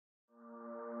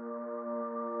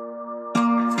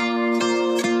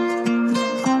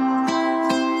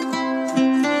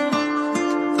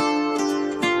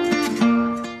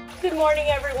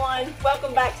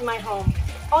Welcome back to my home.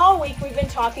 All week we've been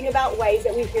talking about ways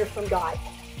that we hear from God.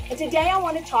 And today I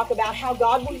want to talk about how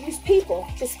God will use people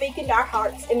to speak into our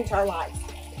hearts and into our lives.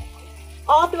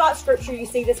 All throughout Scripture you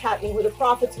see this happening where the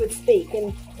prophets would speak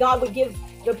and God would give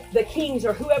the kings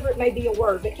or whoever it may be a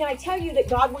word. But can I tell you that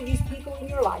God will use people in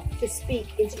your life to speak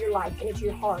into your life and into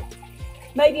your heart?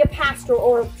 Maybe a pastor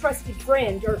or a trusted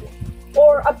friend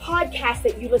or a podcast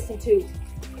that you listen to.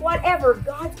 Whatever,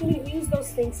 God's going to use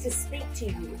those things to speak to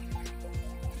you.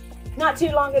 Not too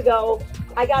long ago,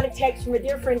 I got a text from a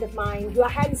dear friend of mine who I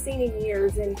hadn't seen in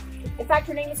years. And in fact,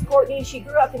 her name is Courtney, and she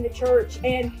grew up in the church.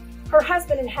 And her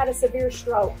husband had a severe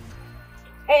stroke.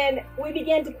 And we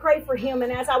began to pray for him.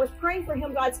 And as I was praying for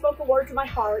him, God spoke a word to my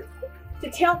heart to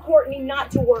tell Courtney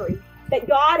not to worry, that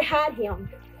God had him.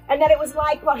 And that it was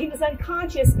like while he was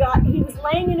unconscious, he was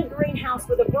laying in a greenhouse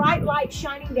with a bright light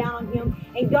shining down on him.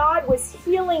 And God was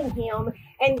healing him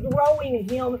and growing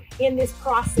him in this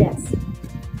process.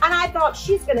 And I thought,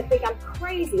 she's going to think I'm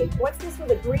crazy. What's this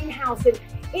with a greenhouse? And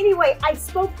anyway, I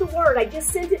spoke the word. I just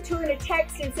sent it to her in a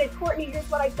text and said, Courtney, here's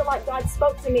what I feel like God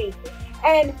spoke to me.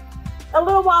 And a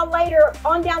little while later,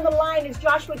 on down the line, as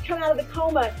Joshua would come out of the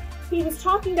coma, he was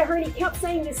talking to her and he kept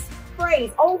saying this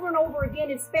phrase over and over again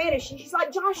in Spanish. And she's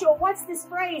like, Joshua, what's this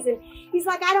phrase? And he's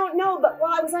like, I don't know, but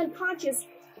while I was unconscious,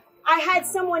 I had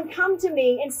someone come to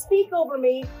me and speak over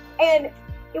me. And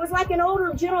it was like an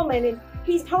older gentleman, and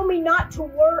he told me not to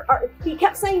worry. He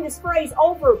kept saying this phrase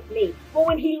over me. Well,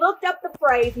 when he looked up the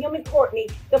phrase, him and Courtney,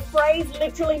 the phrase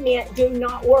literally meant, do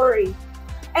not worry.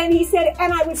 And he said,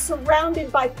 and I was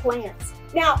surrounded by plants.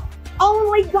 Now,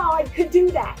 only God could do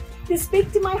that. To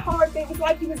speak to my heart, it was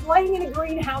like he was laying in a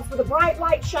greenhouse with a bright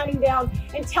light shining down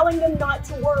and telling them not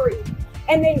to worry.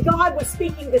 And then God was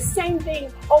speaking the same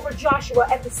thing over Joshua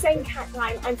at the same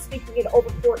time I'm speaking it over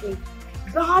Courtney.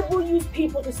 God will use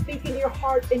people to speak into your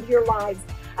heart, into your lives.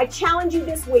 I challenge you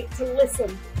this week to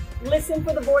listen. Listen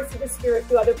for the voice of the Spirit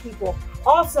through other people.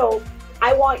 Also,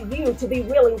 I want you to be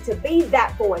willing to be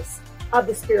that voice of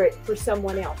the Spirit for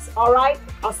someone else. All right?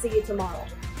 I'll see you tomorrow.